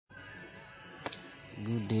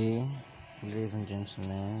Good day, ladies and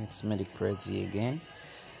gentlemen. It's Medic Prexy again,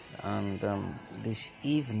 and this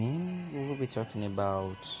evening we will be talking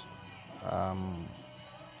about um,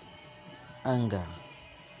 anger.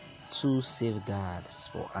 Two safeguards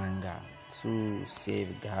for anger. Two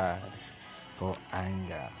safeguards for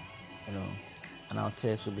anger. You know, and our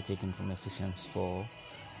text will be taken from Ephesians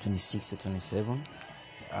 4:26 to 27.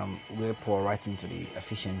 Where Paul, writing to the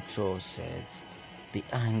Ephesian church, says, "Be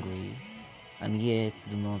angry, and yet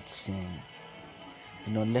do not sin.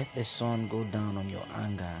 Do not let the sun go down on your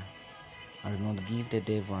anger, and do not give the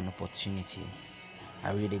devil an opportunity."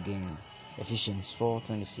 I read again, Ephesians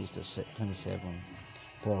 4:26 to 27.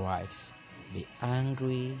 Paul writes, "Be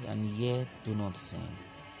angry, and yet do not sin.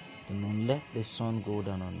 Do not let the sun go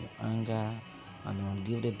down on your anger, and do not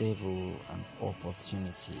give the devil an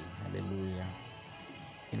opportunity." Hallelujah.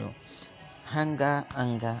 You know, anger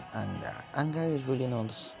is really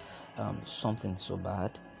not something so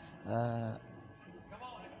bad.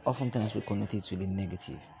 Oftentimes we connect it with the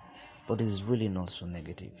negative, but it is really not so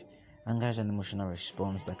negative. Anger is an emotional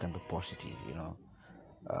response that can be positive.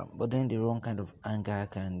 But then the wrong kind of anger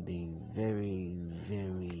can be very,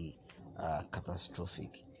 very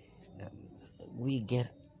catastrophic. Um, we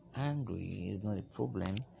get angry is not a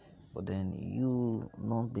problem, but then you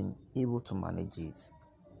not being able to manage it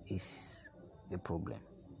is the problem.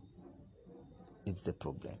 It's the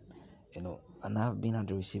problem, and I've been at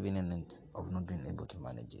the receiving end of not being able to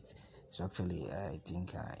manage it. So actually, I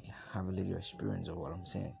think I have a little experience of what I'm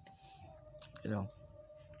saying, you know.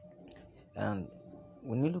 And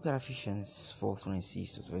when we look at Ephesians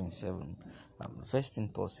 4:26 to 27, the first thing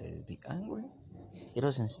Paul says, "Be angry." It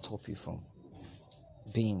doesn't stop you from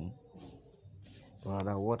being, but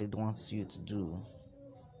rather what it wants you to do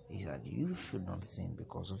is that you should not sin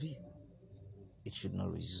because of it. It should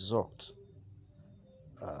not result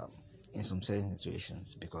in some certain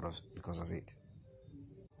situations because of it.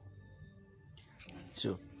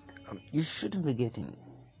 So you shouldn't be getting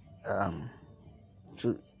um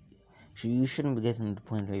so, you shouldn't be getting to the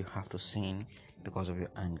point where you have to sin because of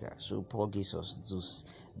your anger. So Paul gives us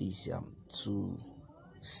these two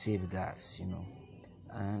safeguards.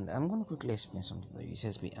 And I'm going to quickly explain something to you. He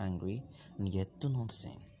says, "Be angry, and yet do not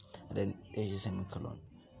sin." And then there's a semicolon.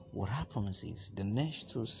 What happens is the next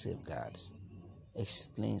two safeguards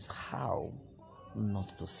explains how not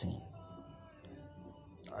to sin.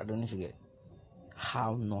 I don't know if you get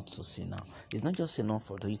how not to sin. Now it's not just enough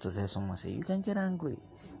for you to tell someone, say, "You can get angry,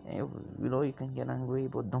 you can get angry,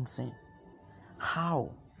 but don't sin."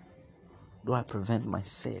 How do I prevent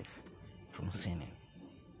myself from sinning?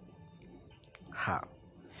 How?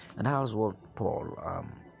 And that was what Paul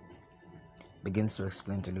begins to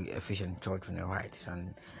explain to the Ephesian church when he writes.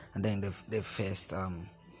 And then the first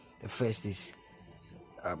is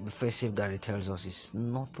the first safeguard he tells us is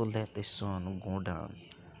not to let the sun go down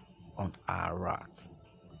on our wrath.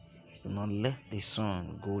 Do not let the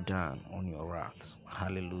sun go down on your wrath.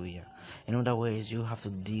 Hallelujah. In other words, you have to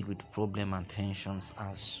deal with problem and tensions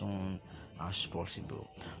as soon as possible.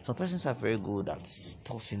 Some persons are very good at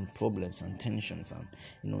stuffing problems and tensions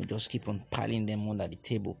and just keep on piling them under the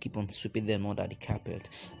table, keep on sweeping them under the carpet,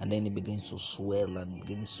 and then it begins to swell and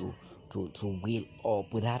begins to wheel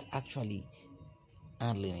up without actually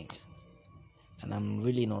handling it. And I'm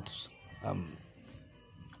really not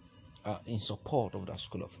in support of that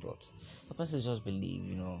school of thought. Some persons just believe,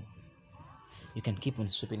 you can keep on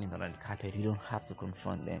sweeping it under the carpet. You don't have to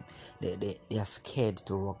confront them. They are scared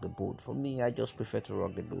to rock the boat. For me, I just prefer to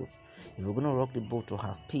rock the boat. If we're going to rock the boat to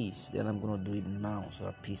have peace, then I'm going to do it now so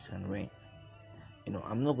that peace can reign.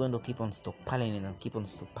 I'm not going to keep on stockpiling it and keep on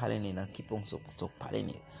stockpiling it and keep on stockpiling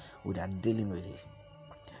it without dealing with it.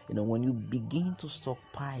 When you begin to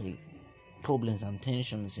stockpile problems and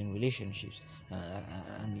tensions in relationships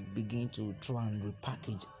and you begin to try and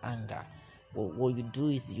repackage anger, what you do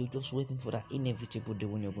is you're just waiting for that inevitable day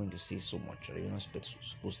when you're going to say so much that you're not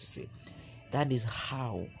supposed to say. That is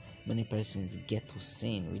how many persons get to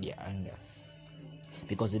sin with their anger,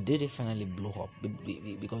 because the day they finally blow up,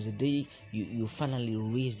 because the day you finally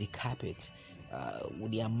raise the carpet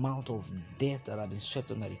with the amount of death that have been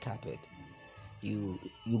swept under the carpet, you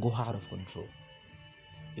go out of control.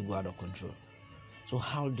 So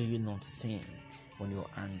how do you not sin when you're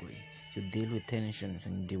angry? You deal with tensions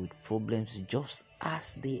and you deal with problems just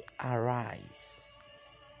as they arise.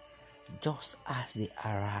 You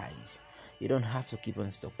don't have to keep on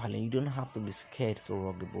stockpiling. You don't have to be scared to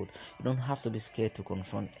rock the boat. You don't have to be scared to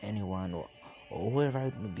confront anyone or whoever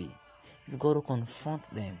it may be. You've got to confront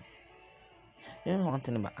them. You know one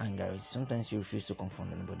thing about anger is sometimes you refuse to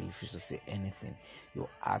confront anybody, you refuse to say anything. You're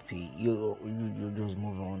happy, you just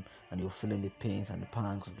move on, and you're feeling the pains and the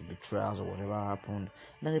pangs of the betrayals or whatever happened.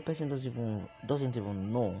 Then the person doesn't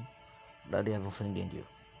even know that they have offended you.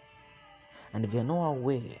 And if you're not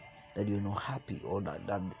aware that you're not happy or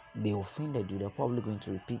that they offended you, they're probably going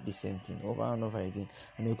to repeat the same thing over and over again.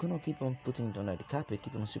 And you're going to keep on putting it under the carpet,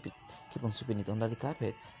 keep on sweeping it under the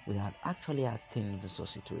carpet without actually attending to such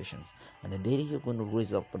situations. And the day that you're going to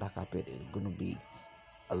raise up that carpet is going to be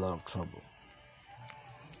a lot of trouble.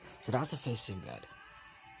 So that's the first safeguard.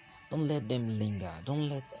 Don't let them linger. Don't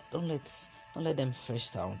let them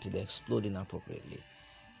fester until they explode inappropriately.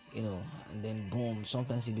 And then boom,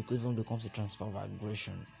 sometimes it even becomes a transfer of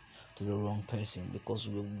aggression to the wrong person because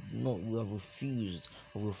we have refused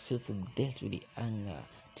or we feel to dealt with the anger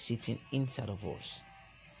sitting inside of us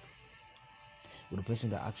with the person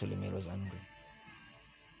that actually made us angry.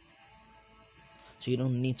 So you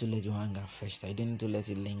don't need to let your anger fester. You don't need to let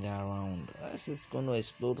it linger around. It's going to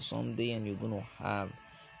explode someday and you're going to have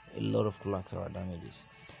a lot of collateral damages.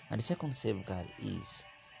 And the second safeguard is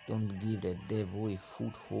don't give the devil a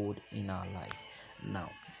foothold in our life. Now,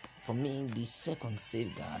 for me, the second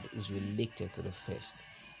safeguard is related to the first,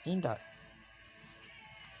 in that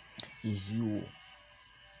if you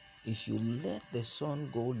let the sun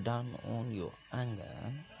go down on your anger,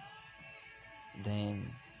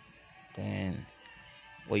 then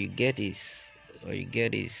what you get is how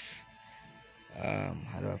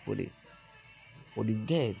do I put it? What you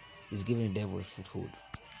get is giving the devil a foothold.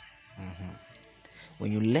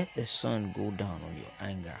 When you let the sun go down on your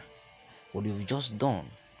anger, what you've just done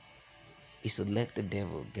is to let the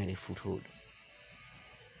devil get a foothold.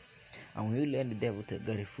 And when you let the devil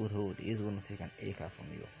get a foothold, he's going to take an acre from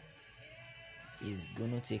you. He's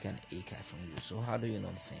going to take an acre from you. So how do you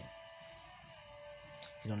not sin?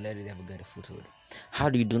 You don't let the devil get a foothold. How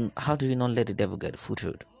do you not let the devil get a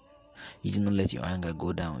foothold? You do not let your anger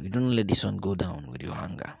go down. You do not let the sun go down with your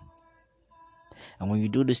anger. And when you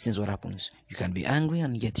do these things, what happens? You can be angry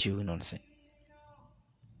and yet you will not sin.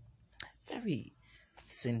 Very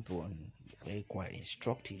simple and very quite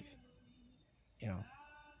instructive.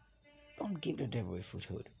 Don't give the devil a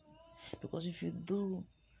foothold. Because if you do,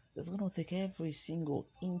 it's going to take every single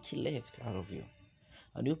inch left out of you.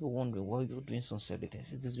 And you'll be wondering why you're doing some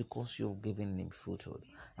self-defense. It is because you're giving him foothold.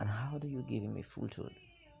 And how do you give him a foothold?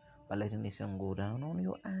 By letting the sun go down on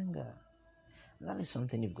your anger. That is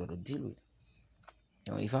something you've got to deal with.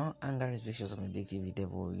 If our anger is vicious and addictive, the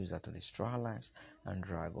devil will use that to destroy our lives and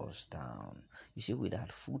drag us down. You see, with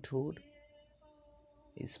that foothold,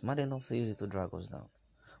 it's smart enough to use it to drag us down.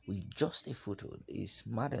 With just a foothold, it's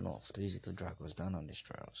smart enough to use it to drag us down and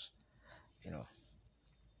destroy us.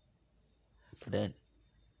 But then,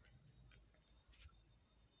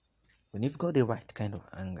 when you've got the right kind of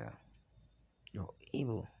anger, you're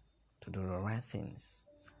able to do the right things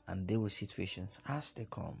and deal with situations as they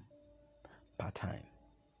come, part time.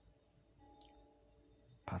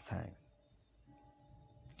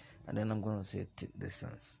 And then I'm going to say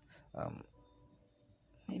distance.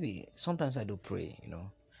 Maybe sometimes I do pray,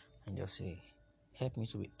 and just say, help me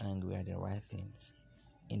to be angry at the right things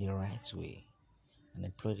in the right way. And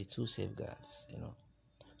employ the two safeguards,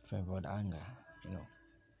 to avoid anger,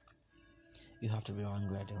 You have to be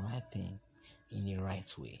angry at the right thing in the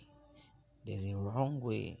right way. There's a wrong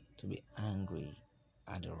way to be angry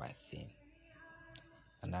at the right thing.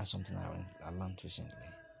 And that's something I learned recently.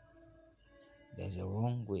 There's a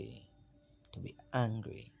wrong way to be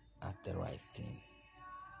angry at the right thing.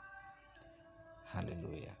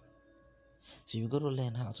 Hallelujah. So you've got to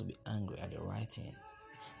learn how to be angry at the right thing,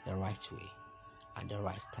 the right way, at the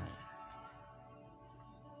right time.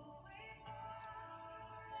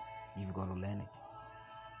 You've got to learn it.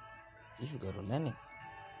 If you got to learn it,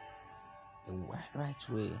 the right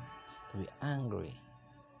way to be angry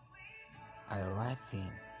at the right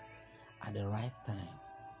thing, at the right time,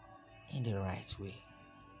 in the right way.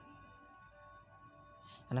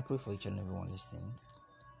 And I pray for each and everyone listening.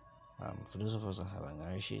 For those of us that have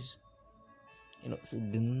anger issues, it's a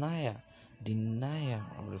denial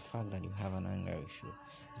of the fact that you have an anger issue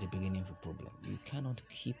is the beginning of a problem. You cannot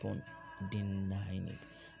keep on denying it.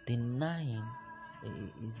 Denying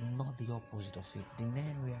is not the opposite of it.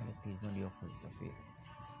 Denying reality is not the opposite of it.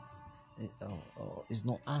 It's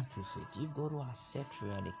not anti-faith. You've got to accept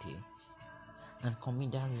reality and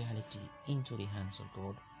commit that reality into the hands of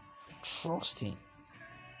God, trusting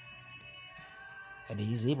that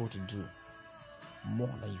He is able to do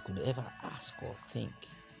more than you could ever ask or think,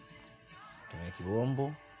 to make you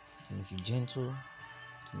humble, to make you gentle,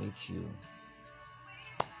 to make you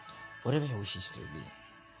whatever He wishes to be.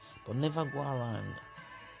 But never go around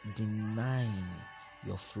denying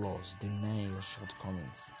your flaws, denying your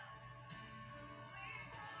shortcomings.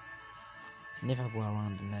 Never go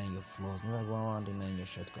around denying your flaws. Never go around denying your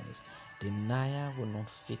shortcomings. Denial will not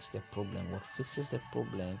fix the problem. What fixes the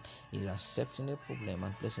problem is accepting the problem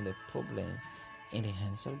and placing the problem in the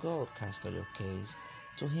hands of God. Cast all your cares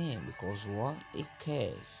to Him, because what He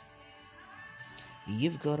cares.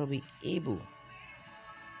 You've got to be able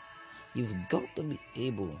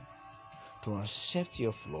to accept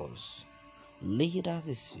your flaws, lay it at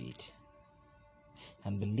His feet,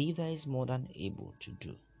 and believe that He's more than able to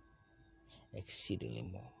do exceedingly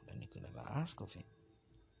more than you could ever ask of Him.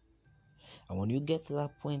 And when you get to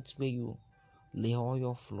that point where you lay all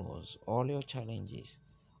your flaws, all your challenges,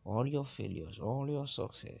 all your failures, all your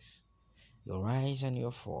success, your rise and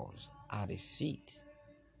your falls at His feet,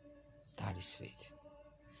 that is faith.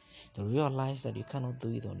 To realize that you cannot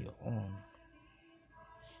do it on your own.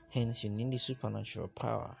 Hence, you need the supernatural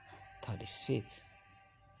power, that is faith.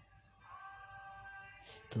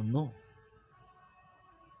 To know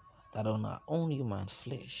that on our own human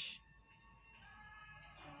flesh,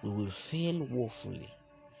 we will fail woefully,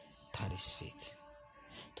 that is faith.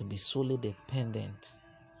 To be solely dependent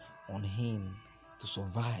on Him to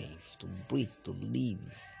survive, to breathe, to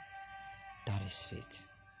live, that is faith.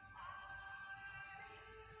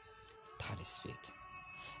 That is faith.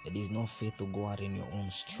 It is not faith to go out in your own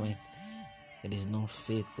strength. It is not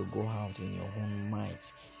faith to go out in your own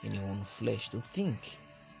might, in your own flesh, to think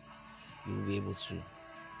you will be able to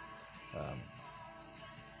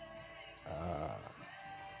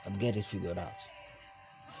get it figured out.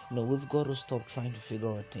 We've got to stop trying to figure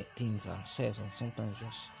out things ourselves, and sometimes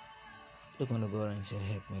just look on the God and say,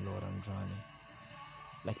 "Help me, Lord, I'm drowning."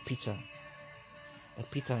 Like Peter,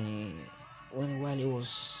 while he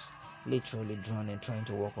was literally drowning, trying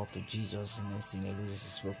to walk up to Jesus, the next thing he loses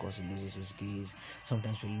his focus, he loses his gaze.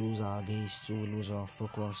 Sometimes we lose our gaze too, we lose our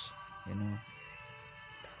focus,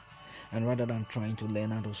 And rather than trying to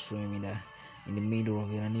learn how to swim in the middle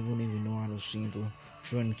of it, and even if we know how to swim, to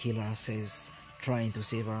try and kill ourselves, trying to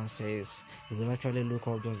save ourselves, we will actually look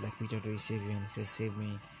up just like Peter to his Savior and say, "Save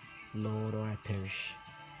me, Lord, or I perish."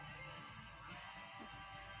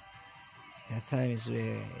 There are times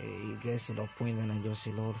where it gets to the point and I just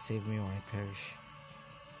say, "Lord, save me or I perish.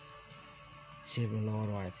 Save me, Lord,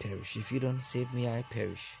 or I perish. If you don't save me, I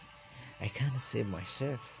perish." I can't save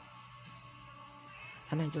myself.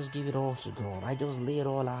 And I just give it all to God. I just lay it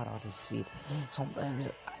all out at His feet. Sometimes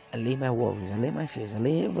I lay my worries, I lay my fears, I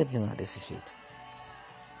lay everything at His feet.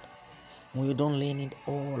 When you don't lay it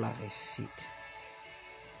all at His feet,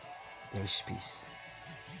 there is peace.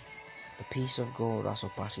 The peace of God that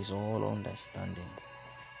surpasses all understanding.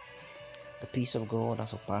 The peace of God that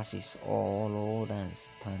surpasses all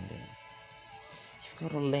understanding. You've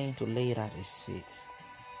got to learn to lay it at His feet.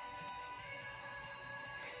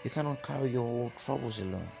 You cannot carry your whole troubles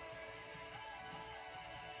alone.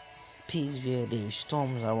 Peace where there is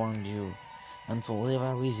storms around you, and for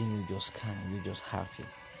whatever reason you just calm, you just happy.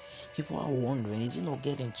 People are wondering, is it not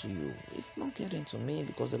getting to you? It's not getting to me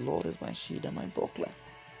because the Lord is my shield and my buckler.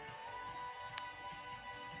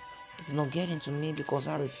 It's not getting to me because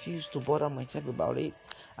I refuse to bother myself about it.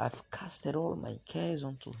 I've casted all my cares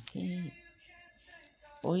onto Him.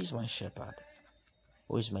 Oh, He's my shepherd.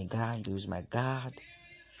 Oh, He's my guide. Oh, He's my God.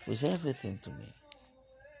 Oh, He's everything to me.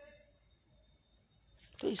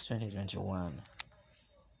 This is 2021.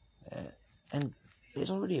 And there's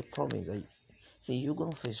already a promise that, see, you're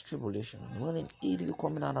going to face tribulation. Well, in it, you're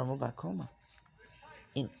coming out an overcomer.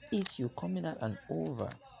 In it, you're coming out an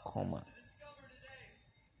overcomer.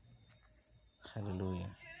 Hallelujah.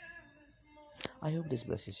 I hope this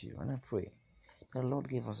blesses you, and I pray that the Lord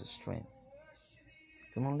give us the strength.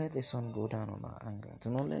 Do not let the sun go down on our anger. Do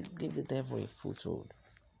not give the devil a foothold.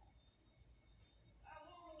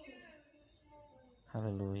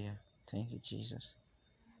 Hallelujah. Thank you, Jesus.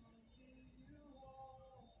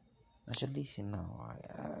 I should listen now.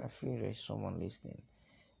 I feel there's someone listening.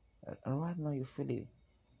 And right now you feel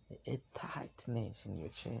a tightness in your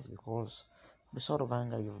chest because the sort of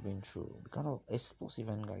anger you've been through, the kind of explosive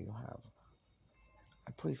anger you have.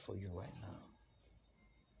 I pray for you right now.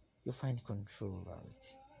 You find control over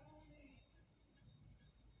it.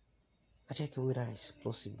 I take away that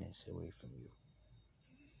explosiveness away from you.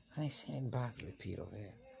 And I send it back to the pit of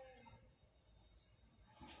hell.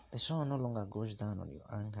 The sun no longer goes down on your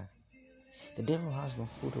anger. The devil has no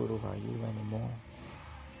foothold over you anymore.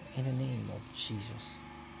 In the name of Jesus.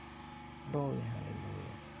 Glory,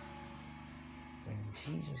 hallelujah. In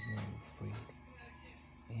Jesus' name we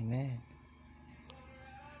pray. Amen.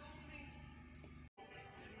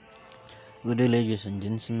 Good day, ladies and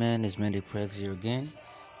gentlemen. It's Medic Prex here again,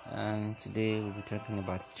 and today we'll be talking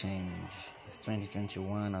about change. It's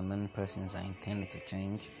 2021, and many persons are intended to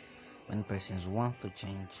change. Many persons want to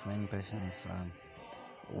change. Many persons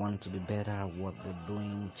want to be better at what they're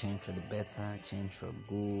doing, change for the better, change for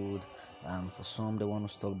good. For some, they want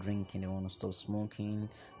to stop drinking, they want to stop smoking.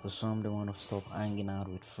 For some, they want to stop hanging out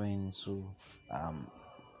with friends who um,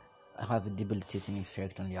 have a debilitating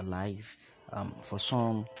effect on their life. For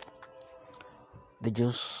some, they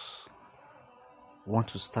just want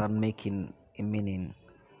to start making a meaning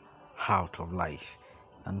out of life.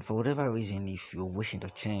 And for whatever reason, if you're wishing to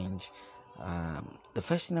change, the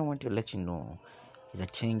first thing I want to let you know is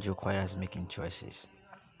that change requires making choices.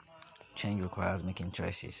 Change requires making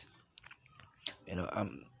choices.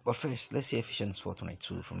 But first, let's see Ephesians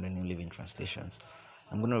 4:22 from the New Living Translations.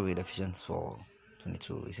 I'm going to read Ephesians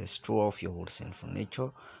 4:22. It says, "Throw off your old sinful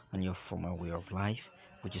nature and your former way of life,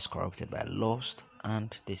 which is corrupted by lust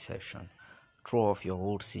and deception." Throw off your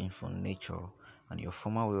old sinful nature and your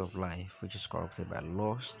former way of life, which is corrupted by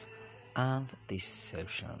lust and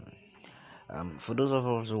deception. For those of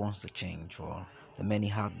us who wants to change, or the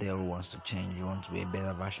many out there who wants to change, who want to be a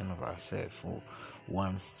better version of ourselves, who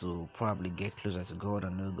wants to probably get closer to God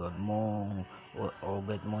and know God more, or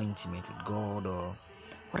get more intimate with God, or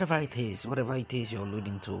whatever it is you're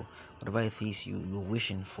alluding to, whatever it is you're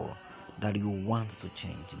wishing for, that you want to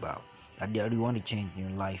change about, that you want to change in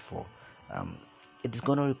your life for, it's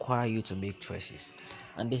going to require you to make choices.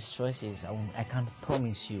 And these choices, I can't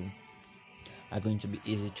promise you are going to be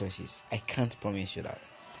easy choices. I can't promise you that.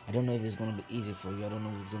 I don't know if it's going to be easy for you. I don't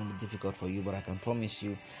know if it's going to be difficult for you, but I can promise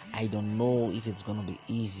you, I don't know if it's going to be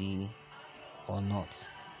easy or not.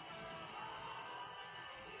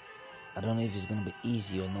 I don't know if it's going to be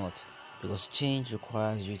easy or not, because change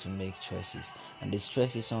requires you to make choices, and these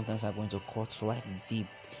choices sometimes are going to cut right deep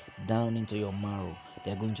down into your marrow.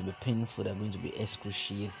 They're going to be painful, they're going to be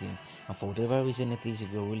excruciating, and for whatever reason it is,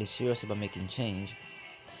 if you're really serious about making change,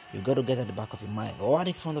 you've got to get at the back of your mind, or at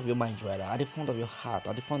the front of your mind, rather, at the front of your heart,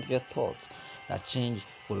 at the front of your thoughts, that change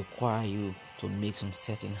will require you to make some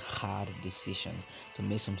certain hard decisions, to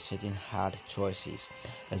make some certain hard choices.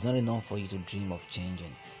 It's not enough for you to dream of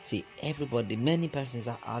changing. See, many persons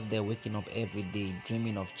are out there waking up every day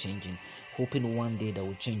dreaming of changing, hoping one day they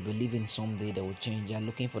will change, believing someday they will change. They're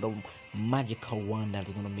looking for the magical one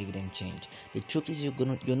that's going to make them change. The truth is, you're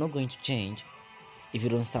not going to change if you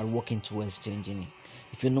don't start working towards changing it.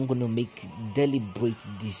 If you're not going to make deliberate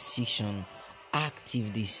decision,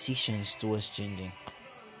 active decisions towards changing.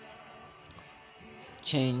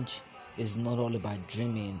 Change is not all about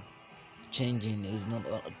dreaming. Changing is not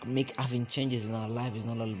having changes in our life is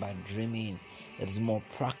not all about dreaming. It's more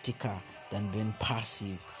practical than being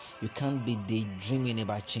passive. You can't be daydreaming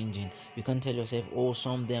about changing. You can't tell yourself, "Oh,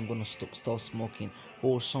 someday I'm going to stop smoking.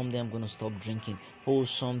 Oh, someday I'm going to stop drinking. Oh,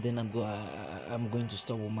 someday I'm going to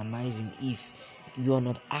stop womanizing." If you are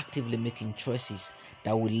not actively making choices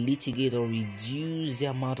that will litigate or reduce the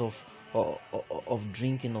amount of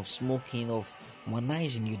drinking, of smoking, of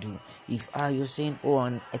womanizing you do. If you're saying, "Oh,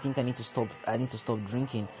 and I think I need to stop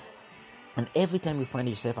drinking," and every time you find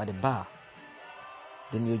yourself at the bar,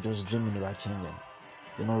 then you're just dreaming about changing.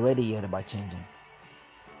 You're not ready yet about changing.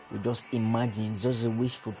 You're just imagining. It's just a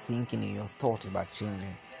wishful thinking in your thought about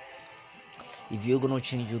changing. If you're gonna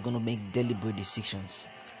change, you're gonna make deliberate decisions.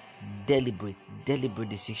 Deliberate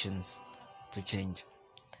decisions to change.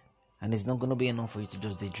 And it's not gonna be enough for you to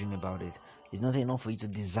just daydream about it. It's not enough for you to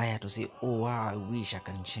desire to say, "Oh wow, I wish I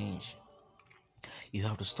can change." You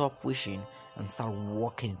have to stop wishing and start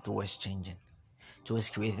working towards changing, towards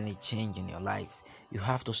creating a change in your life. You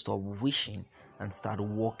have to stop wishing and start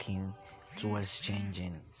working towards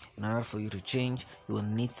changing. In order for you to change, you will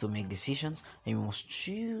need to make decisions, and you must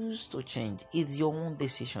choose to change. It's your own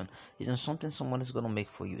decision. It's not something someone is going to make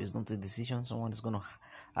for you. It's not a decision someone is going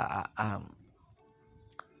to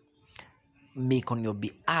make on your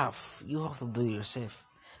behalf. You have to do it yourself,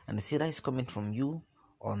 and the either is coming from you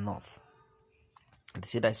or not. And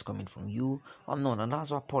see that is coming from you or not. And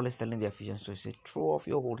that's what Paul is telling the Ephesians to say, throw off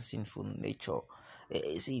your whole sinful nature.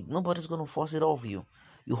 See, nobody's going to force it off you.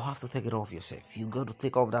 You have to take it off yourself. You got to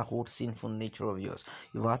take off that whole sinful nature of yours.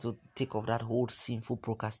 You have to take off that whole sinful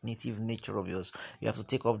procrastinative nature of yours. You have to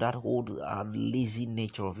take off that whole lazy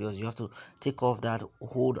nature of yours. You have to take off that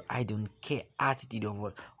whole I don't care attitude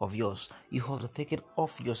of yours. You have to take it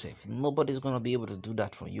off yourself. Nobody's going to be able to do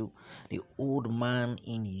that for you. The old man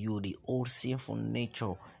in you, the old sinful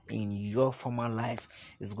nature in your former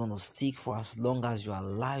life is going to stick for as long as you are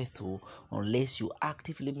alive to, unless you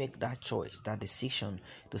actively make that choice, that decision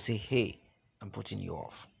to say, "Hey, I'm putting you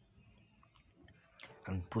off."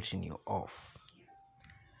 and putting you off.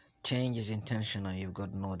 Change is intentional. You've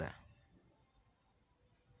got to know that.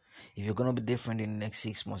 If you're going to be different in the next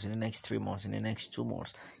 6 months, in the next 3 months, in the next 2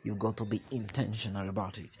 months, you've got to be intentional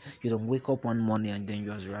about it. You don't wake up one morning and then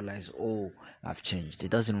you just realize, oh, I've changed.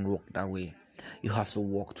 It doesn't work that way. You have to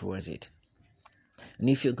work towards it. And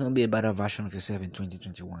if you're going to be a better version of yourself in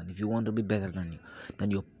 2021, if you want to be better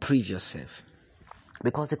than your previous self,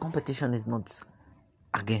 because the competition is not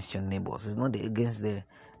against your neighbors, it's not against the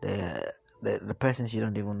persons you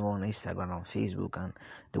don't even know on Instagram, on Facebook, and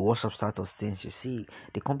the WhatsApp status things you see.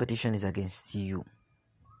 The competition is against you.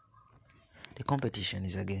 The competition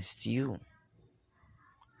is against you.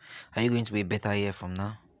 Are you going to be a better year from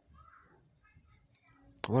now?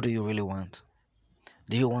 What do you really want?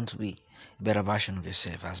 Do you want to be a better version of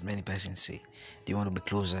yourself, as many persons say? Do you want to be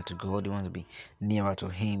closer to God? Do you want to be nearer to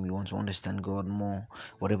Him? You want to understand God more?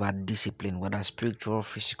 Whatever discipline, whether spiritual or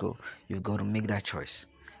physical, you've got to make that choice.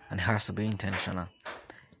 And it has to be intentional.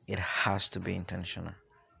 It has to be intentional.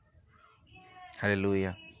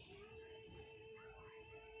 Hallelujah.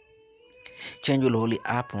 Change will only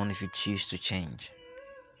happen if you choose to change.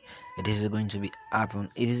 It isn't going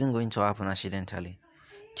to happen accidentally.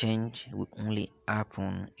 Change will only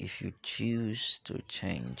happen if you choose to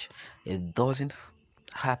change. It doesn't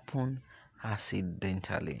happen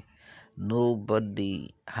accidentally.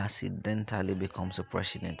 Nobody accidentally becomes a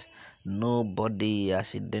president. Nobody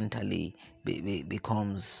accidentally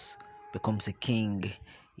becomes a king.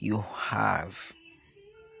 You have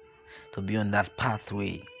to be on that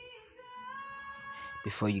pathway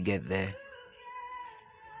before you get there.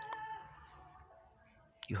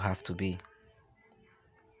 You have to be.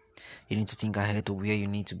 You need to think ahead to where you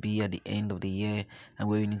need to be at the end of the year and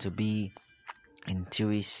where you need to be in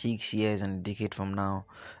 3, 6 years and a decade from now.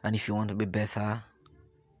 And if you want to be better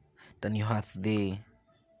than you are today,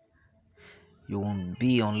 you won't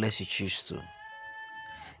be unless you choose to.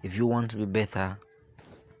 If you want to be better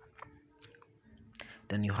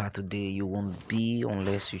than you are today, you won't be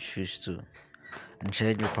unless you choose to. And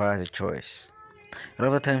change requires a choice. A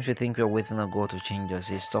lot of times we think we're waiting on God to change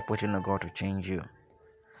us. Stop waiting on God to change you.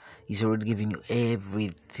 He's already giving you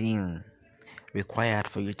everything required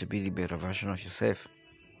for you to be the better version of yourself.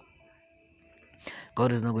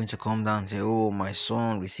 God is not going to come down and say, oh, my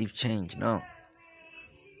son, receive change. No.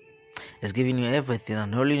 He's giving you everything,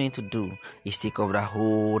 and all you need to do is take off that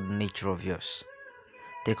whole nature of yours.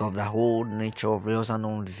 Take off that whole nature of yours and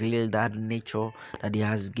unveil that nature that He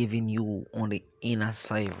has given you on the inner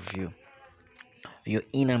side of you. Your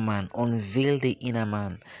inner man. Unveil the inner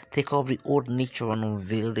man. Take off the old nature and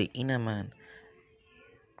unveil the inner man.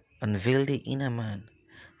 Unveil the inner man,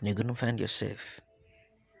 and you're going to find yourself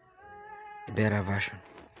a better version,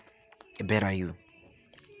 a better you.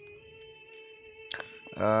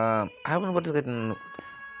 I don't know what is getting.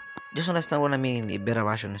 Just understand what I mean. A better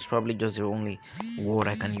version is probably just the only word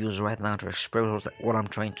I can use right now to express what I'm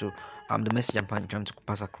trying to. The message I'm trying to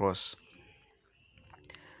pass across.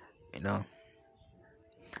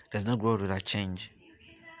 There's no growth without change,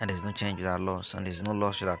 and there's no change without loss, and there's no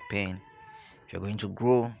loss without pain. If you're going to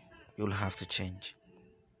grow, you'll have to change.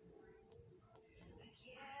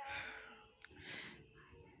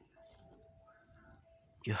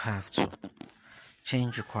 You have to.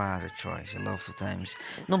 Change requires a choice. A lot of times,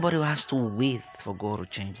 nobody has to wait for God to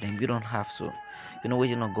change them. You don't have to. You're not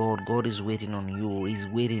waiting on God. God is waiting on you. He's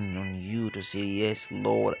waiting on you to say, yes,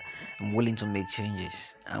 Lord, I'm willing to make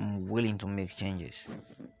changes. I'm willing to make changes.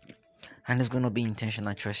 And it's going to be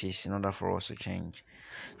intentional choices in order for us to change.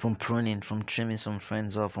 From pruning, from trimming some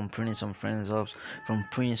friends off, from pruning some friends off, from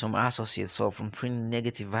pruning some associates off, from pruning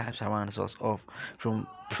negative vibes around us off, from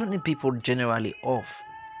pruning people generally off,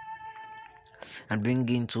 and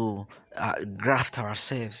bringing to graft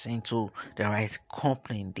ourselves into the right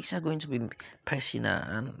company. These are going to be personal,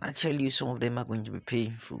 and I tell you, some of them are going to be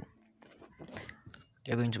painful.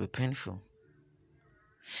 They're going to be painful.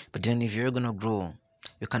 But then if you're going to grow,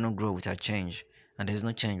 you cannot grow without change. And there's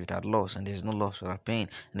no change without loss, and there's no loss without pain.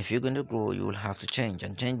 And if you're going to grow, you will have to change.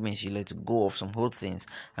 And change means you let go of some old things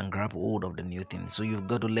and grab hold of the new things. So you've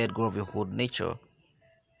got to let go of your old nature,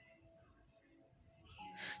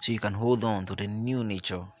 so you can hold on to the new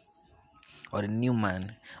nature, or the new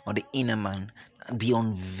man, or the inner man, and be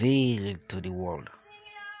unveiled to the world.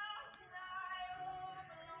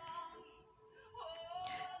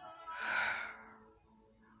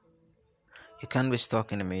 You can't be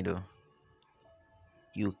stuck in the middle.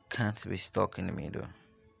 You can't be stuck in the middle.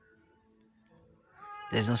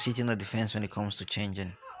 There's no sitting on the fence when it comes to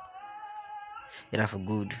changing. Either for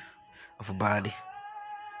good or for bad,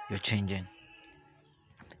 you're changing.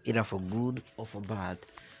 Either for good or for bad,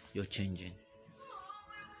 you're changing.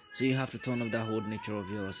 So you have to turn off that old nature of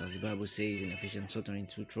yours, as the Bible says in Ephesians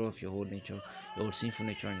 4:22, throw off your old nature, your old sinful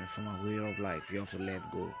nature and your former way of life. You have to let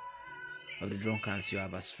go of the drunkards you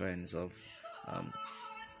have as friends, of um,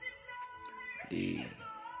 the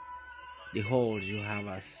holes you have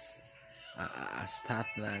as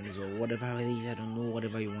partners, or whatever it is. I don't know,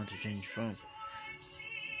 whatever you want to change from.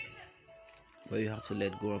 But you have to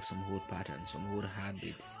let go of some old patterns, some old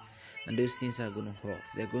habits. And those things are going to hurt.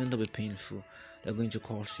 They're going to be painful. They're going to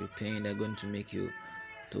cause you pain. They're going to make you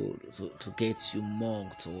to get you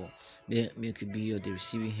mocked, or make you be at the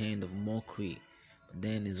receiving end of mockery. But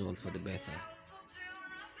then it's all for the better.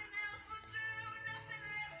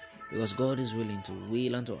 Because God is willing to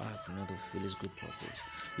will and to act in order to fulfill His good purpose.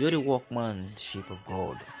 You're the workmanship of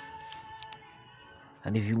God.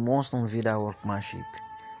 And if you must unveil that workmanship,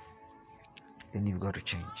 then you've got to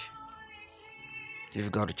change.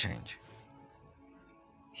 You've got to change.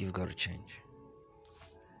 You've got to change.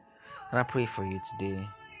 And I pray for you today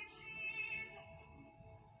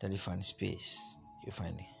that you find space, you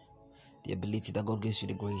find the ability, that God gives you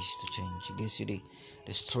the grace to change. He gives you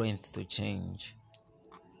the strength to change.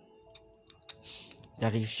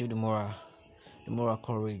 That you show the moral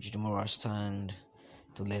courage, the moral stand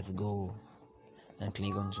to let go and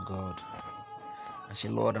cling on to God. And say,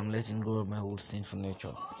 Lord, I'm letting go of my old sinful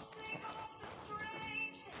nature.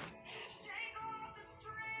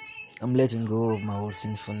 I'm letting go of my old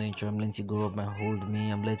sinful nature. I'm letting go of my old me.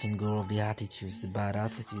 I'm letting go of the attitudes, the bad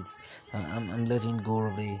attitudes. I'm letting go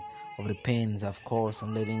of the pains I've caused.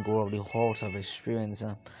 I'm letting go of the hurts I've experienced.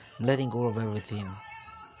 I'm letting go of everything.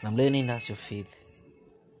 I'm laying it at your feet.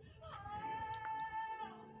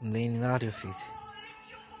 I'm laying it at your feet.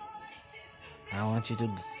 I want you to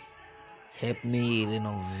help me in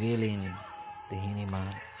unveiling the inner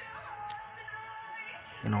man.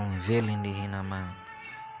 In unveiling the inner man.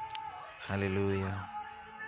 Hallelujah.